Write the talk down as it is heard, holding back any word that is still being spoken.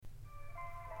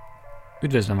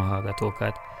Üdvözlöm a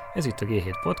hallgatókat! Ez itt a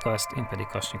G7 Podcast, én pedig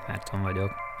Kasnyik Márton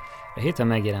vagyok. A héten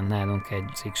megjelent nálunk egy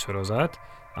cikksorozat,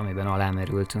 amiben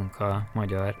alámerültünk a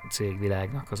magyar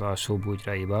cégvilágnak az alsó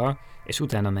bugyraiba, és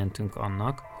utána mentünk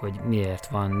annak, hogy miért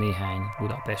van néhány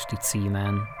budapesti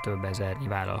címen több ezernyi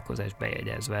vállalkozás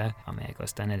bejegyezve, amelyek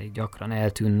aztán elég gyakran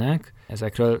eltűnnek.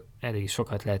 Ezekről elég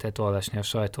sokat lehetett olvasni a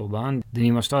sajtóban, de mi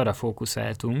most arra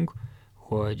fókuszáltunk,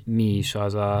 hogy mi is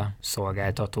az a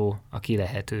szolgáltató, aki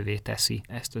lehetővé teszi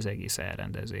ezt az egész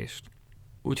elrendezést.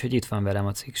 Úgyhogy itt van velem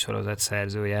a cikksorozat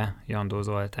szerzője, Jandó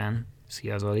Zoltán.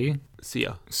 Szia, Zoli!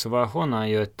 Szia! Szóval honnan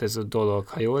jött ez a dolog?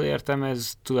 Ha jól értem,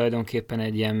 ez tulajdonképpen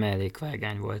egy ilyen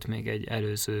mellékvágány volt még egy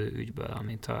előző ügyből,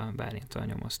 amit a Bálinttal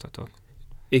nyomoztatok.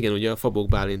 Igen, ugye a Fabok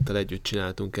Bálinttal együtt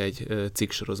csináltunk egy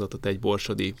cikksorozatot egy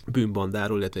borsodi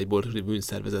bűnbandáról, illetve egy borsodi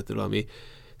bűnszervezetről, ami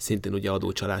szintén ugye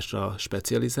adócsalásra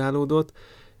specializálódott,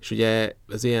 és ugye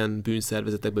az ilyen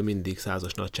bűnszervezetekben mindig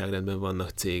százas nagyságrendben vannak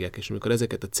cégek, és amikor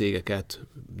ezeket a cégeket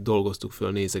dolgoztuk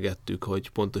föl, nézegettük, hogy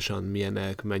pontosan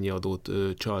milyenek, mennyi adót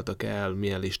csaltak el,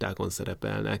 milyen listákon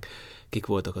szerepelnek, kik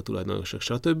voltak a tulajdonosok,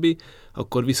 stb.,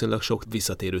 akkor viszonylag sok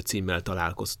visszatérő címmel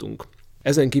találkoztunk.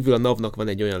 Ezen kívül a NAV-nak van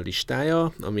egy olyan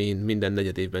listája, amin minden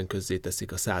negyed évben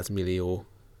közzéteszik a 100 millió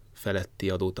feletti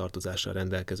adótartozással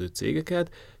rendelkező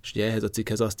cégeket, és ugye ehhez a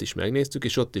cikkhez azt is megnéztük,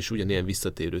 és ott is ugyanilyen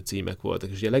visszatérő címek voltak.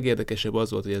 És ugye a legérdekesebb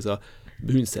az volt, hogy ez a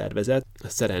bűnszervezet a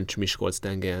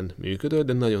Szerencs-Miskolc-tengelyen működött,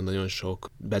 de nagyon-nagyon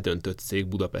sok bedöntött cég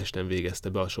Budapesten végezte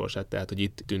be a sorsát, tehát hogy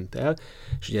itt tűnt el,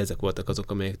 és ugye ezek voltak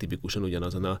azok, amelyek tipikusan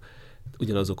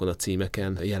ugyanazokon a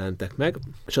címeken jelentek meg,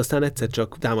 és aztán egyszer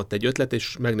csak támadt egy ötlet,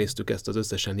 és megnéztük ezt az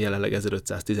összesen jelenleg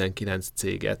 1519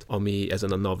 céget, ami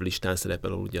ezen a NAV listán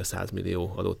szerepel, ahol ugye a 100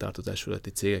 millió adótartozás fölötti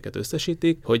cégeket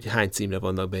összesítik, hogy hány címre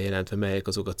vannak bejelentve, melyek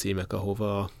azok a címek,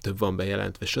 ahova több van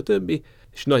bejelentve, stb.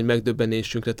 És nagy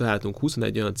megdöbbenésünkre találtunk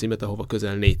 21 olyan címet, ahova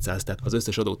közel 400, tehát az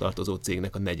összes adótartozó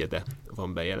cégnek a negyede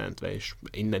van bejelentve, és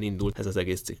innen indult ez az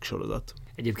egész cikksorozat.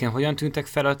 Egyébként hogyan tűntek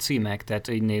fel a címek? Tehát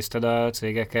így nézted a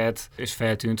cégeket, és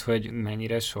feltűnt, hogy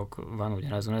mennyire sok van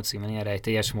ugyanazon a címen, ilyen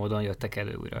rejtélyes módon jöttek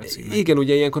elő újra a címek. Igen,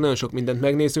 ugye ilyenkor nagyon sok mindent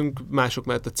megnézünk, mások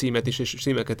mellett a címet is, és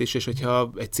címeket is, és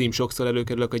hogyha egy cím sokszor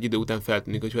előkerül, akkor egy idő után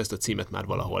feltűnik, hogy ezt a címet már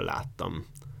valahol láttam.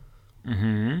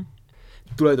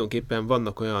 Tulajdonképpen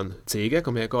vannak olyan cégek,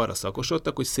 amelyek arra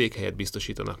szakosodtak, hogy székhelyet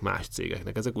biztosítanak más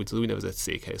cégeknek. Ezek úgy az úgynevezett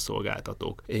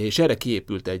székhelyszolgáltatók. És erre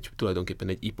kiépült tulajdonképpen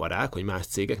egy iparág, hogy más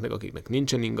cégeknek, akiknek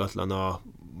nincsen ingatlana,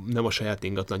 nem a saját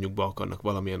ingatlanjukba akarnak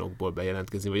valamilyen okból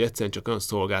bejelentkezni, vagy egyszerűen csak olyan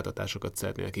szolgáltatásokat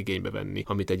szeretnének igénybe venni,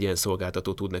 amit egy ilyen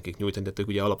szolgáltató tud nekik nyújtani. Tehát ők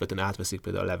ugye alapvetően átveszik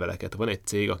például a leveleket. Van egy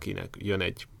cég, akinek jön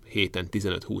egy héten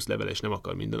 15-20 level, és nem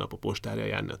akar minden nap a postára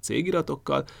járni a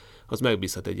cégiratokkal, az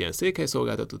megbízhat egy ilyen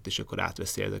székhelyszolgáltatót, és akkor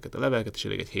átveszi ezeket a leveleket, és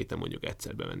elég egy héten mondjuk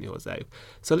egyszer bemenni hozzájuk.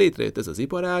 Szóval létrejött ez az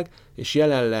iparág, és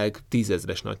jelenleg 10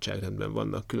 000-es nagyságrendben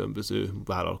vannak különböző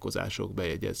vállalkozások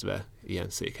bejegyezve ilyen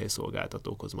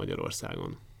székhelyszolgáltatókhoz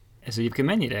Magyarországon. Ez egyébként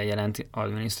mennyire jelent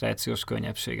adminisztrációs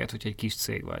könnyebbséget, hogy egy kis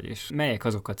cég vagy, és melyek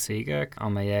azok a cégek,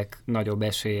 amelyek nagyobb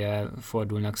eséllyel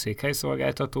fordulnak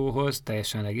székhelyszolgáltatóhoz,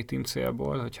 teljesen legitim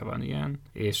célból, hogyha van ilyen,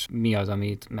 és mi az,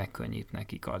 amit megkönnyít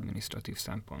nekik adminisztratív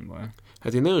szempontból?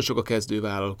 Hát én nagyon sok a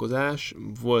kezdővállalkozás,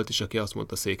 volt is, aki azt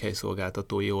mondta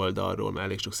székhelyszolgáltatói oldalról, mert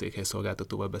elég sok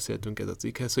székhelyszolgáltatóval beszéltünk ez a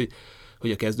cikkhez, hogy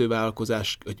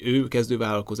ő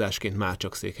kezdővállalkozásként már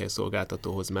csak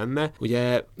székhelyszolgáltatóhoz menne.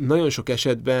 Ugye nagyon sok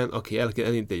esetben, aki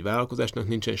elindít egy vállalkozásnak,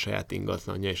 nincsen saját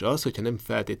ingatlanja, és az, hogyha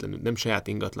nem saját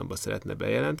ingatlanba szeretne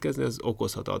bejelentkezni, az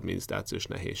okozhat adminisztrációs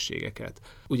nehézségeket.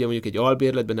 Ugye mondjuk egy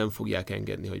albérletben nem fogják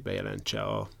engedni, hogy bejelentse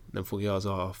nem fogja az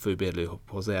a főbérlő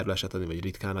hozzájárulását adni, vagy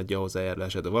ritkán adja a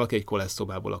hozzájárulását, de valaki egy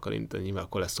koleszszobából akar indítani, nyilván a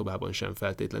koleszszobában sem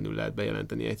feltétlenül lehet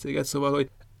bejelenteni egy céget, szóval, hogy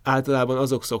általában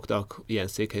azok szoktak ilyen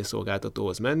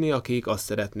székhelyszolgáltatóhoz menni, akik azt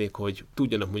szeretnék, hogy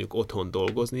tudjanak mondjuk otthon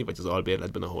dolgozni, vagy az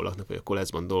albérletben, ahol laknak, vagy a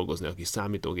koleszban dolgozni, a kis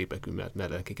számítógépekül, mert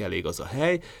nekik elég az a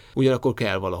hely. Ugyanakkor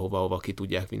kell ahova ki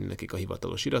tudják vinni nekik a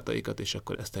hivatalos irataikat, és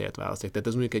akkor ezt helyet választják. Tehát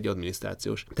ez mondjuk egy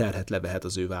adminisztrációs terhet levehet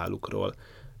az ő vállukról.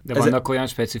 De vannak olyan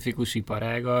specifikus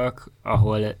iparágak,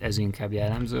 ahol ez inkább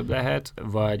jellemzőbb lehet,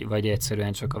 vagy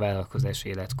egyszerűen csak a vállalkozás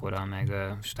életkora, meg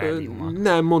stádiuma?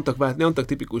 Nem, mondtak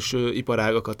tipikus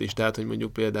iparágakat is, tehát, hogy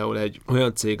mondjuk például egy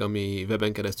olyan cég, ami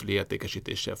weben keresztüli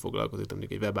értékesítéssel foglalkozik,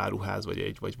 mondjuk egy webáruház,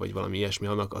 vagy valami ilyesmi,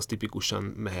 annak az tipikusan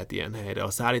mehet ilyen helyre. A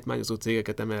szállítmányozó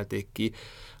cégeket emelték ki,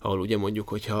 ahol ugye mondjuk,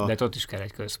 hogyha... De ott is kell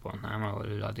egy központ, nem? Ahol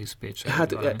ül a diszpécser.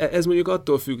 Hát ez mondjuk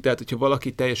attól függ, tehát hogyha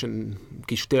valaki teljesen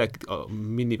kis tényleg a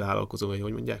mini vállalkozó, vagy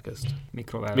hogy mondják ezt?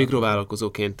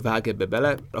 Mikrovállalkozóként vág ebbe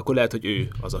bele, akkor lehet, hogy ő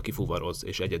az, aki fuvaroz,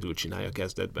 és egyedül csinálja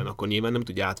kezdetben. Akkor nyilván nem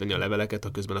tudja átvenni a leveleket,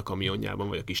 ha közben a kamionjában,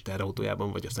 vagy a kis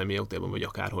teherautójában, vagy a személyautójában, vagy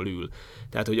akárhol ül.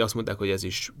 Tehát, hogy azt mondták, hogy ez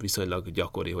is viszonylag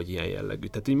gyakori, hogy ilyen jellegű.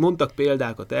 Tehát így mondtak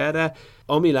példákat erre,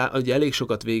 ugye elég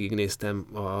sokat végignéztem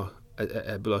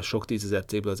ebből a sok tízezer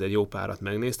cégből azért jó párat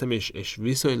megnéztem, és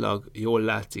viszonylag jól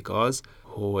látszik az,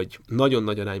 hogy nagyon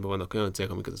nagy arányban vannak olyan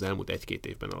cégek, amiket az elmúlt 1-2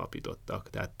 évben alapítottak.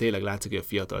 Tehát tényleg látszik, hogy a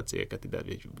fiatal cégeket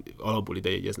alapból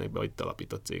ide jegyeznek be, hogy itt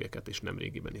alapított cégeket, és nem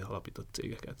régiben alapított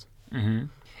cégeket. Uh-huh.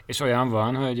 És olyan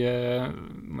van, hogy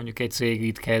mondjuk egy cég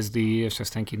itt kezdi, és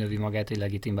aztán kinövi magát egy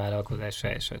legitim vállalkozásra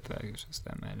esetleg, és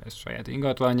aztán már lesz saját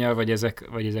ingatlanja, vagy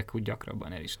ezek úgy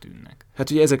gyakrabban el is tűnnek. Hát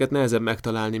ugye ezeket nehezebb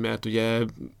megtalálni, mert ugye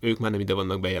ők már nem ide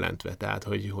vannak bejelentve, tehát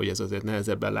hogy ez azért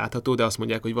nehezebben látható, de azt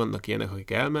mondják, hogy vannak ilyenek,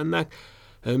 akik elmennek,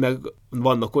 meg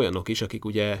vannak olyanok is, akik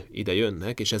ugye ide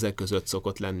jönnek, és ezek között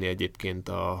szokott lenni egyébként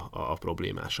a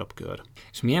problémásabb kör.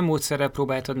 És milyen módszerrel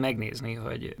próbáltad megnézni,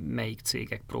 hogy melyik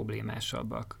cégek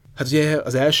problémásabbak? Hát ugye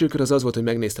az első kör az volt, hogy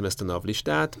megnéztem ezt a NAV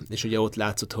listát, és ugye ott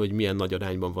látszott, hogy milyen nagy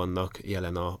arányban vannak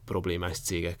jelen a problémás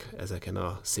cégek ezeken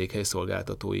a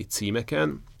székhelyszolgáltatói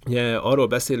címeken. Ugye arról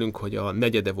beszélünk, hogy a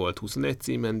negyede volt 21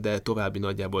 címen, de további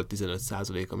nagyjából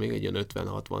 15%-a még egy ilyen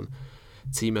 50-60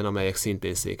 címen, amelyek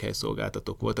szintén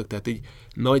székhelyszolgáltatók voltak, tehát így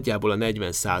nagyjából a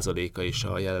 40%-a is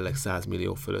a jelenleg 100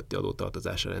 millió fölötti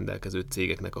adótartozásra rendelkező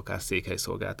cégeknek akár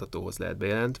székhelyszolgáltatóhoz lehet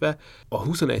bejelentve. A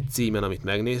 21 címen, amit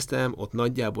megnéztem, ott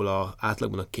nagyjából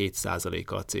átlagban a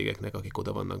 2%-a a cégeknek, akik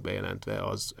oda vannak bejelentve,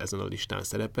 az ezen a listán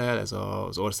szerepel, ez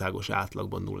az országos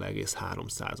átlagban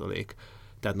 0,3%.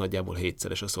 Tehát nagyjából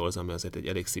 7-szeres a szorz, ami azért egy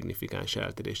elég szignifikáns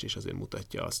eltérés, és azért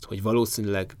mutatja azt, hogy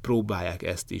valószínűleg próbálják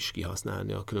ezt is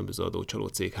kihasználni a különböző adócsaló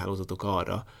céghálózatok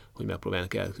arra, hogy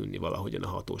megpróbálják eltűnni valahogyan a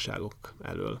hatóságok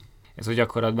elől. Ez a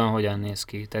gyakorlatban hogyan néz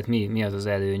ki? Tehát mi az az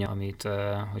előny, amit,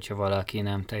 hogyha valaki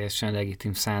nem teljesen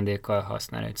legitim szándékkal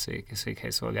használ egy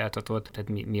székhelyszolgáltatót, tehát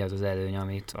mi az az előny,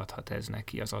 amit adhat ez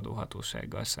neki az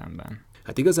adóhatósággal szemben?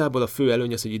 Hát igazából a fő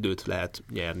előny az, hogy időt lehet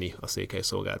nyerni a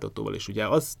székhelyszolgáltatóval, és ugye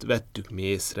azt vettük mi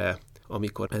észre,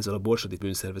 amikor ezzel a borsodi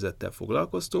bűnszervezettel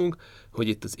foglalkoztunk, hogy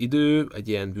itt az idő egy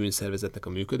ilyen bűnszervezetnek a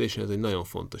működésén, ez egy nagyon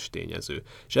fontos tényező.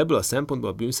 És ebből a szempontból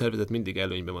a bűnszervezet mindig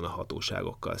előnyben van a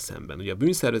hatóságokkal szemben. Ugye a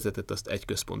bűnszervezetet azt egy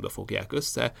központba fogják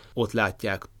össze, ott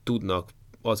látják, tudnak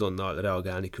azonnal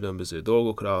reagálni különböző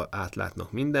dolgokra,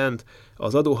 átlátnak mindent.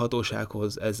 Az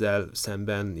adóhatósághoz ezzel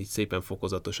szemben így szépen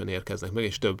fokozatosan érkeznek meg,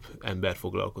 és több ember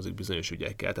foglalkozik bizonyos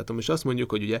ügyekkel. Tehát most azt mondjuk,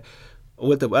 hogy ugye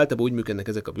általában úgy működnek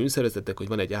ezek a bűnszervezetek, hogy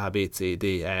van egy A, B, C, D,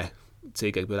 E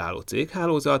cégekből álló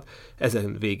céghálózat,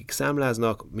 ezen végig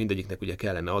számláznak, mindegyiknek ugye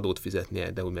kellene adót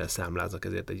fizetnie, de úgy mivel számláznak,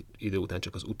 ezért egy idő után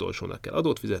csak az utolsónak kell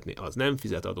adót fizetni, az nem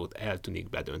fizet adót, eltűnik,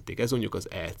 bedöntik. Ez mondjuk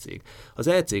az E-cég. Az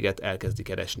E-céget elkezdi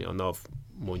keresni a NAV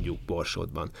mondjuk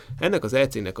Borsodban. Ennek az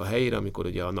E-cégnek a helyére, amikor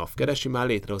ugye a NAV keresi, már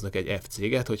létrehoznak egy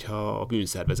F-céget, hogyha a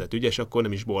bűnszervezet ügyes, akkor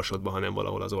nem is Borsodban, hanem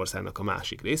valahol az országnak a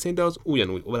másik részén, de az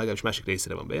ugyanúgy, legalábbis másik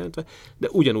részére van bejelentve, de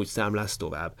ugyanúgy számláz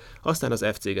tovább. Aztán az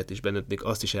F-céget is benöntik,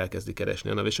 azt is elkezdi keresni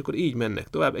a NAV, és akkor így mennek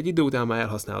tovább. Egy idő után már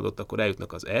elhasználódott, akkor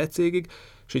eljutnak az E-cégig,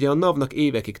 és ugye a NAV-nak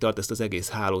évekig tart ezt az egész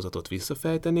hálózatot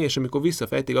visszafejteni, és amikor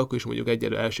visszafejtik, akkor is mondjuk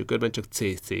egyelő első körben csak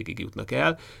C cégig jutnak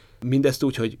el. Mindezt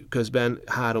úgy, hogy közben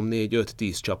 3, 4, 5,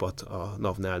 10 csapat a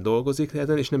NAV-nál dolgozik,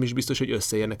 és nem is biztos, hogy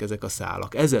összeérnek ezek a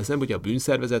szálak. Ezzel szemben, hogy a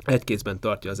bűnszervezet egy kézben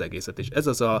tartja az egészet, és ez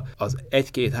az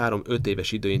 1, 2, 3, 5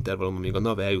 éves időintervallum, amíg a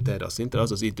NAV eljut erre a szintre,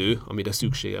 az az idő, amire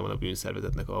szüksége van a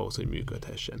bűnszervezetnek ahhoz, hogy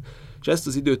működhessen. És ezt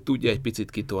az időt tudja egy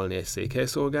picit kitolni egy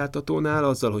székhelyszolgáltatónál,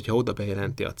 azzal, hogyha oda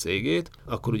bejelenti a cégét,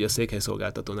 akkor ugye a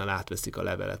székhelyszolgáltatónál átveszik a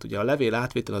levelet. Ugye a levél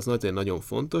átvétel az azért nagyon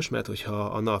fontos, mert hogyha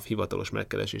a NAV hivatalos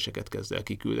megkereséseket kezd el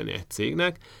kiküldeni egy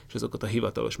cégnek, és azokat a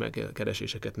hivatalos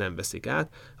megkereséseket nem veszik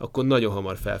át, akkor nagyon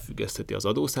hamar felfüggesztheti az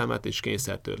adószámát, és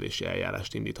kényszertörlési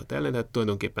eljárást indíthat ellen, tehát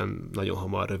tulajdonképpen nagyon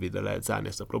hamar rövidre lehet zárni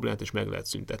ezt a problémát, és meg lehet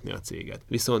szüntetni a céget.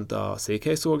 Viszont a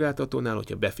székhelyszolgáltatónál,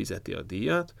 hogyha befizeti a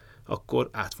díjat, akkor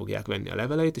át fogják venni a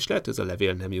leveleit, és lehet, hogy ez a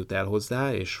levél nem jut el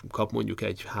hozzá, és kap mondjuk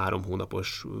egy 3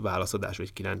 hónapos válaszadás,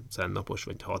 vagy 90 napos,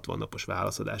 vagy 60 napos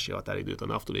válaszadási határidőt a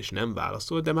NAV-tól, és nem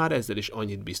válaszol, de már ezzel is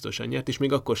annyit biztosan nyert, és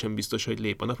még akkor sem biztos, hogy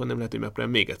lép a nap, hanem lehet, hogy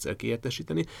megpróbál még egyszer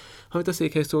kiértesíteni, amit a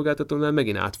székhelyszolgáltatónál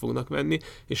megint át fognak venni,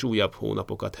 és újabb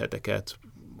hónapokat, heteket,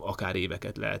 akár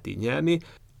éveket lehet így nyerni.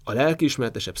 A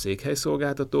lelkiismeretesebb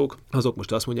székhelyszolgáltatók, azok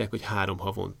most azt mondják, hogy 3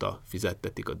 havonta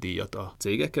fizettetik a díjat a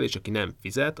cégekkel, és aki nem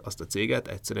fizet, azt a céget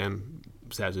egyszerűen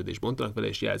szerződést bontanak vele,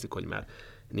 és jelzik, hogy már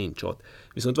nincs ott.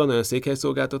 Viszont van olyan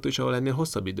székhelyszolgáltató is, ahol ennél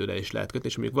hosszabb időre is lehet kötni,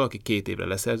 és mondjuk valaki 2 évre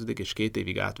leszerződik, és 2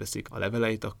 évig átveszik a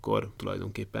leveleit, akkor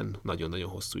tulajdonképpen nagyon-nagyon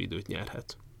hosszú időt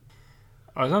nyerhet.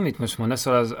 Az, amit most mondasz,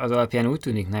 az alapján úgy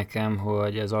tűnik nekem,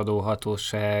 hogy az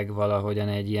adóhatóság valahogyan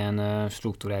egy ilyen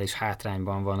strukturális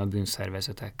hátrányban van a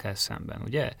bűnszervezetekkel szemben,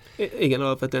 ugye? Igen,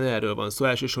 alapvetően erről van szó,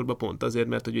 elsősorban pont azért,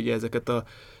 mert hogy ugye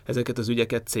ezeket az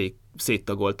ügyeket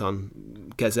széttagoltan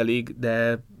kezelik,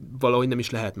 de valahogy nem is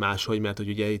lehet máshogy, mert hogy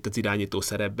ugye itt az irányító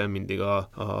szerepben mindig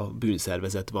a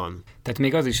bűnszervezet van. Tehát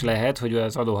még az is lehet, hogy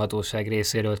az adóhatóság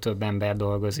részéről több ember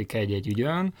dolgozik egy-egy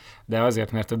ügyön, de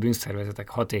azért, mert a bűnszervezetek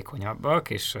hatékonyabbak,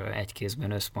 és egy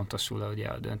kézben összpontosul ugye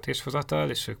a döntéshozatal,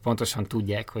 és ők pontosan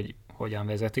tudják, hogy hogyan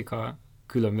vezetik a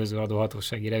különböző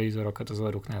adóhatósági revizorokat az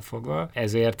orruknál fogva,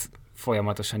 ezért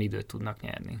folyamatosan időt tudnak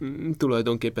nyerni.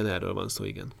 Tulajdonképpen erről van szó,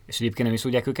 igen. És egyébként nem is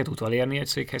tudják őket utolérni egy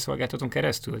székhelyszolgáltatón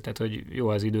keresztül? Tehát, hogy jó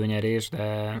az időnyerés,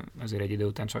 de azért egy idő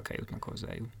után csak eljutnak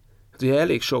hozzájuk. Hát ugye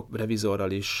elég sok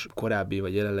revizorral is, korábbi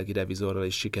vagy jelenlegi revizorral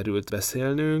is sikerült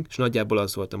beszélnünk, és nagyjából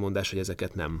az volt a mondás, hogy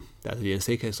ezeket nem. Tehát, hogy ilyen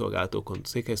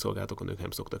székhelyszolgáltatókon ők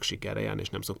nem szoktak sikerre járni, és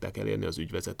nem szokták elérni az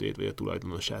ügyvezetőjét vagy a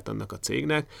tulajdonosát annak a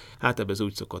cégnek. Hát ebben ez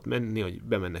úgy szokott menni, hogy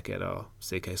bemennek erre a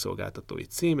székhelyszolgáltatói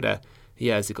címre,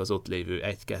 jelzik az ott lévő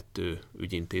 1-2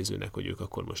 ügyintézőnek, hogy ők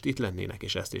akkor most itt lennének,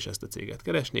 és ezt a céget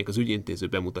keresnék. Az ügyintéző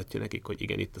bemutatja nekik, hogy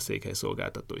igen, itt a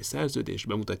székhelyszolgáltatói szerződés,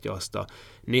 bemutatja azt a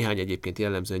néhány egyébként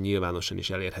jellemzően nyilvánosan is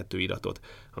elérhető iratot,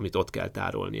 amit ott kell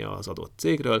tárolnia az adott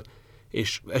cégről,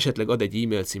 és esetleg ad egy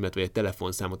e-mail címet vagy egy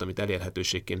telefonszámot, amit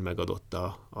elérhetőségként megadott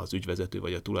az ügyvezető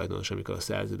vagy a tulajdonos, amikor a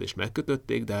szerződést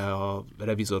megkötötték, de a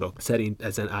revizorok szerint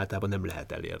ezen általában nem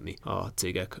lehet elérni a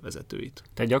cégek vezetőit.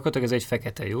 Tehát gyakorlatilag ez egy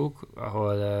fekete lyuk,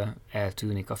 ahol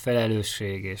eltűnik a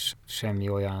felelősség, és semmi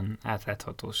olyan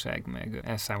átláthatóság, meg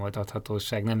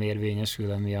elszámoltathatóság nem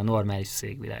érvényesül, ami a normális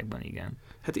cégvilágban igen.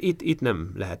 Hát itt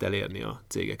nem lehet elérni a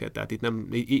cégeket, tehát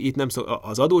itt nem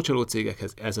az adócsaló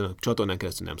cégekhez ezen a csatornán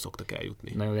keresztül nem szoktak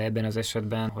eljutni. Na jó, de ebben az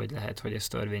esetben hogy lehet, hogy ez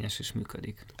törvényes és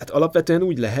működik? Hát alapvetően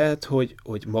úgy lehet,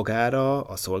 hogy magára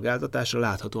a szolgáltatásra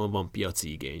láthatóan van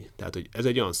piaci igény. Tehát, hogy ez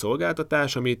egy olyan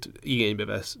szolgáltatás, amit igénybe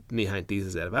vesz néhány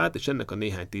 10 000 vállalat, és ennek a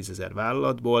néhány 10 000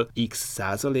 vállalatból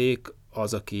x%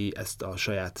 az, aki ezt a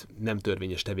saját nem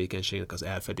törvényes tevékenységnek az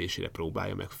elfedésére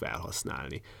próbálja meg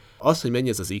felhasználni. Az, hogy mennyi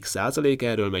ez az x%,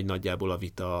 erről megy nagyjából a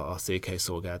vita a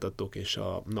székhelyszolgáltatók és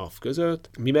a NAV között.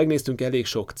 Mi megnéztünk elég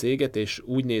sok céget, és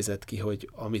úgy nézett ki, hogy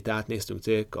amit átnéztünk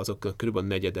cégek, azoknak kb.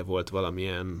 Negyede volt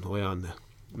valamilyen olyan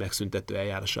megszüntető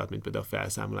eljárását, mint például a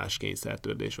felszámolás,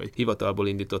 kényszertörlés, vagy hivatalból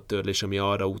indított törlés, ami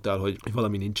arra utal, hogy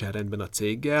valami nincsen rendben a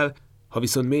céggel. Ha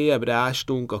viszont mélyebbre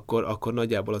ástunk, akkor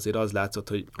nagyjából azért az látszott,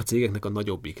 hogy a cégeknek a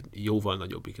jóval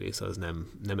nagyobbik része az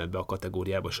nem ebbe a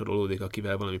kategóriába sorolódik,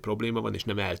 akivel valami probléma van, és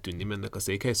nem eltűnni mennek a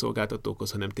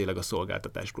székhelyszolgáltatókhoz, hanem tényleg a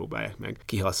szolgáltatást próbálják meg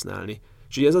kihasználni.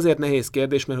 És ugye ez azért nehéz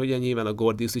kérdés, mert ugye nyilván a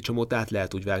Gordiuszi csomót át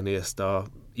lehet úgy vágni, hogy ezt a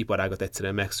iparágat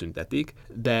egyszerűen megszüntetik,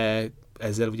 de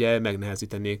ezzel ugye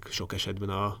megnehezítenék sok esetben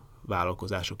a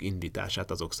vállalkozások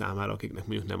indítását azok számára, akiknek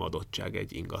mondjuk nem adottság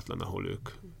egy ingatlan, ahol ők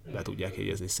be tudják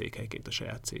jegyezni székhelyként a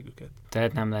saját cégüket.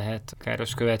 Tehát nem lehet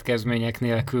káros következmények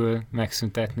nélkül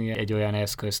megszüntetni egy olyan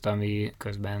eszközt, ami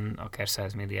közben akár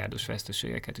 100 milliárdos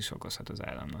veszteségeket is okozhat az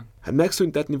államnak. Hát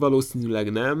megszüntetni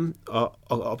valószínűleg nem.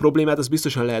 A problémát az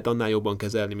biztosan lehet annál jobban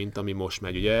kezelni, mint ami most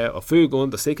megy. Ugye a fő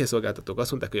gond, a székhelyszolgáltatók azt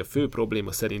mondták, hogy a fő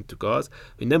probléma szerintük az,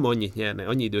 hogy nem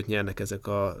annyi időt nyernek ezek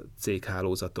a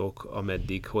céghálózatok,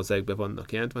 ameddig hozzájuk be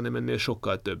vannak jelentve, hanem ennél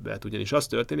sokkal többet. Ugyanis az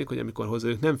történik, hogy amikor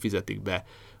hozzájuk nem fizetik be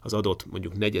az adott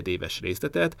mondjuk negyedéves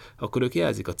részletet, akkor ők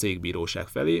jelzik a cégbíróság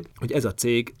felé, hogy ez a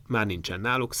cég már nincsen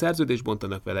náluk, szerződést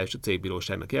bontanak vele, és a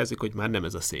cégbíróságnak jelzik, hogy már nem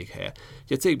ez a székhelye.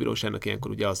 Ugye a cégbíróságnak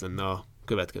ilyenkor ugye az lenne a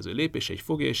következő lépés, egy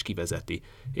fogja és kivezeti,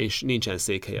 és nincsen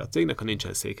székhelye a cégnek, ha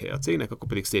nincsen székhelye a cégnek, akkor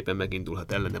pedig szépen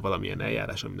megindulhat ellene valamilyen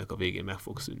eljárás, aminek a végén meg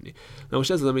fog szűnni. Na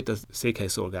most ez az, amit a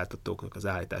székhelyszolgáltatóknak az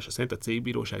állítása szerint a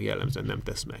cégbíróság jellemzően nem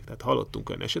tesz meg. Tehát hallottunk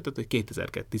olyan esetet, hogy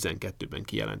 2012-ben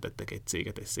kijelentettek egy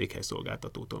céget egy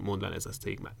székhelyszolgáltatótól, mondván ez a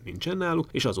cég már nincsen náluk,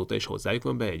 és azóta is hozzájuk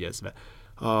van bejegyezve.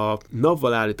 A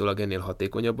NAV-val állítólag ennél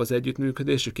hatékonyabb az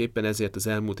együttműködés, és éppen ezért az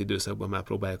elmúlt időszakban már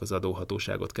próbálják az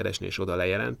adóhatóságot keresni és oda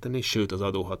lejelenteni, sőt az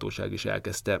adóhatóság is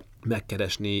elkezdte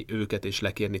megkeresni őket és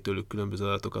lekérni tőlük különböző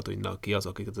adatokat, hogy na, ki az,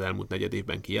 akiket az elmúlt negyed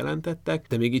évben kijelentettek,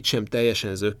 de még itt sem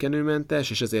teljesen zökkenőmentes,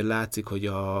 és ezért látszik, hogy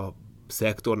a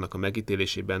szektornak a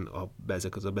megítélésében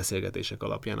ezek az a beszélgetések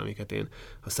alapján, amiket én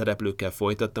a szereplőkkel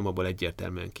folytattam, abból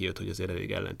egyértelműen kijött, hogy azért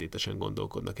elég ellentétesen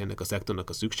gondolkodnak ennek a szektornak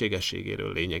a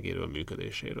szükségességéről, lényegéről,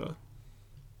 működéséről.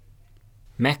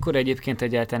 Mekkora egyébként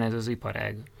egyáltalán ez az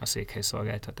iparág, a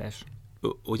székhelyszolgáltatás?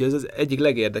 Ugye ez az egyik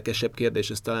legérdekesebb kérdés,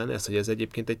 ez talán ez, hogy ez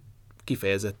egyébként egy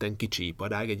kifejezetten kicsi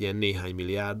iparág, egy ilyen néhány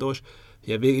milliárdos.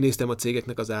 Ugye végignéztem a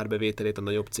cégeknek az árbevételét, a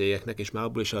nagyobb cégeknek, és már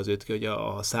abból is az jött ki, hogy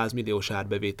a 100 milliós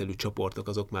árbevételű csoportok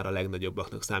azok már a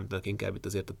legnagyobbaknak számítanak, inkább itt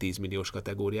azért a 10 milliós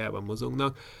kategóriában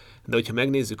mozognak. De hogyha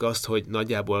megnézzük azt, hogy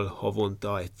nagyjából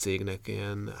havonta egy cégnek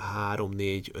ilyen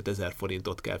 3-4-5 ezer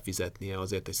forintot kell fizetnie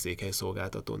azért egy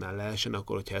székhelyszolgáltatónál lehessen,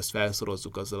 akkor hogyha ezt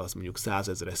felszorozzuk, azzal azt mondjuk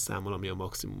 100 000-es számmal, ami a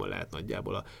maximuma lehet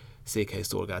nagyjából a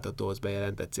székhelyszolgáltatóhoz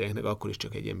bejelentett cégeknek, akkor is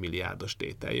csak egy ilyen milliárdos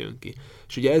tétel jön ki.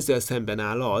 És ugye ezzel szemben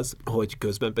áll az, hogy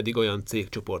közben pedig olyan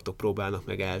cégcsoportok próbálnak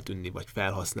meg eltűnni, vagy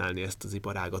felhasználni ezt az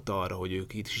iparágat arra, hogy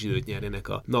ők itt is időt nyerjenek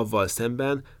a NAV-val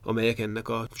szemben, amelyek ennek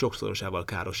a sokszorosával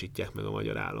károsítják meg a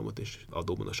magyar államot, és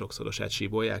adóban a sokszorosát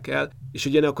síbolják el. És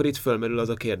ugye akkor itt fölmerül az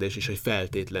a kérdés is, hogy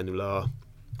feltétlenül a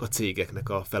cégeknek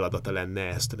a feladata lenne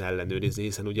ezt ellenőrizni,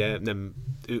 hiszen ugye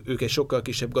ők egy sokkal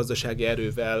kisebb gazdasági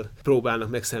erővel próbálnak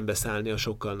meg szembeszállni a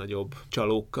sokkal nagyobb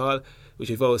csalókkal,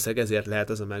 úgyhogy valószínűleg ezért lehet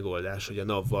az a megoldás, hogy a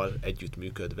NAV-val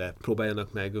együttműködve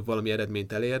próbáljanak meg valami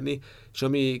eredményt elérni, és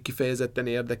ami kifejezetten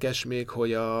érdekes még,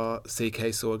 hogy a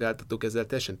székhelyszolgáltatók ezzel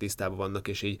teljesen tisztában vannak,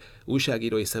 és így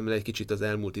újságírói szemmel egy kicsit az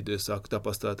elmúlt időszak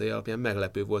tapasztalatai alapján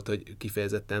meglepő volt, hogy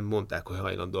kifejezetten mondták, hogy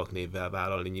hajlandóak névvel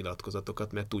vállalni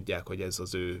nyilatkozatokat, mert tudják, hogy ez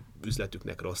az ő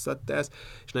üzletüknek rosszat tesz,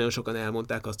 és nagyon sokan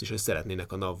elmondták azt is, hogy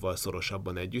szeretnének a NAV-val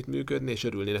szorosabban együttműködni, és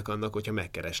örülnének annak, hogyha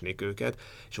megkeresnék őket,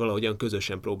 és valahogyan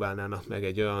közösen próbálnának meg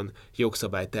egy olyan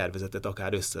jogszabálytervezetet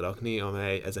akár összerakni,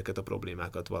 amely ezeket a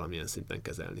problémákat valamilyen szinten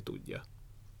kezelni tudja.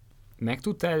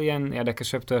 Megtudtál ilyen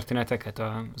érdekesebb történeteket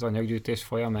az anyaggyűjtés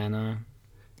folyamán a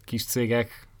kis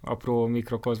cégek apró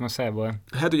mikrokozmoszából?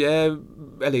 Hát ugye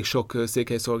elég sok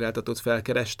székhelyszolgáltatót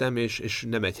felkerestem, és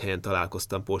nem egy helyen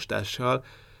találkoztam postással,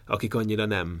 akik annyira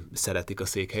nem szeretik a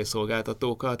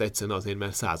székhelyszolgáltatókat, egyszerűen azért,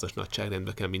 mert 100-as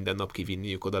nagyságrendben kell minden nap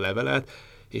kivinniük oda levelet,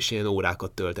 és ilyen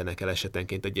órákat töltenek el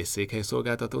esetenként egy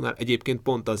székhelyszolgáltatónál. Egyébként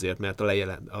pont azért, mert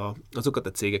azokat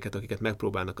a cégeket, akiket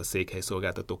megpróbálnak a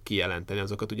székhelyszolgáltatók kijelenteni,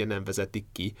 azokat ugye nem vezetik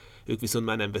ki, ők viszont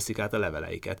már nem veszik át a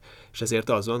leveleiket. És ezért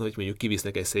az van, hogy mondjuk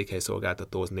kivisznek egy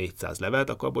székhelyszolgáltatóhoz 400 levelet,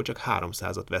 akkor abból csak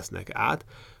 300-at vesznek át,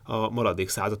 a maradék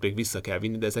 100-at még vissza kell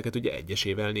vinni, de ezeket ugye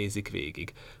egyesével nézik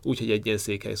végig. Úgyhogy egy ilyen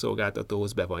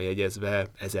székhelyszolgáltatóhoz be van jegyezve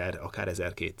 1000, akár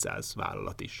 1200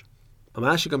 vállalat is. A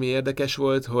másik, ami érdekes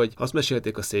volt, hogy azt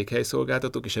mesélték a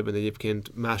székhelyszolgáltatók, és ebben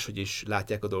egyébként máshogy is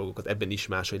látják a dolgokat, ebben is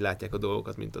máshogy látják a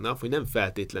dolgokat, mint a NAV, hogy nem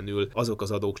feltétlenül azok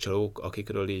az adócsalók,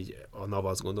 akikről így a NAV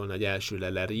azt gondolna, hogy első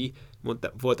leleri.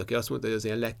 Volt, aki azt mondta, hogy az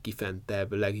ilyen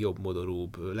legkifentebb, legjobb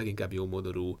modorúbb, leginkább jó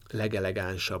modorú,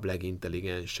 legelegánsabb,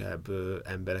 legintelligensebb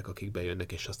emberek, akik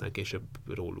bejönnek, és aztán később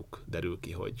róluk derül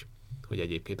ki, hogy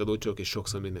egyébként adócsalók, és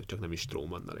sokszor még csak nem is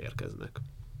strómannal érkeznek.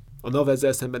 A NAV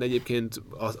ezzel szemben egyébként,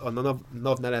 a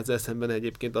NAV-nál ezzel szemben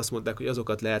egyébként azt mondták, hogy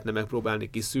azokat lehetne megpróbálni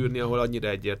kiszűrni, ahol annyira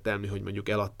egyértelmű, hogy mondjuk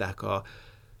eladták a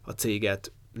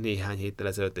céget néhány héttel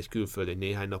ezelőtt egy külföldi,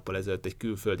 néhány nappal ezelőtt egy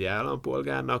külföldi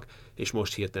állampolgárnak, és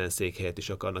most hirtelen székhelyet is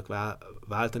akarnak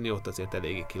váltani, ott azért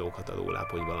eléggé kilóghat a lóláp,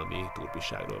 hogy valami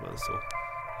turpisságról van szó.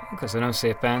 Köszönöm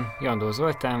szépen. Jandó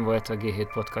Zoltán volt a G7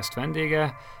 Podcast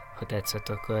vendége. Ha tetszett,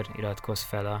 akkor iratkozz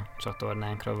fel a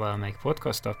csatornánkra valamelyik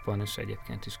podcast appon, és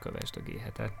egyébként is kövesd a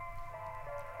G7-et.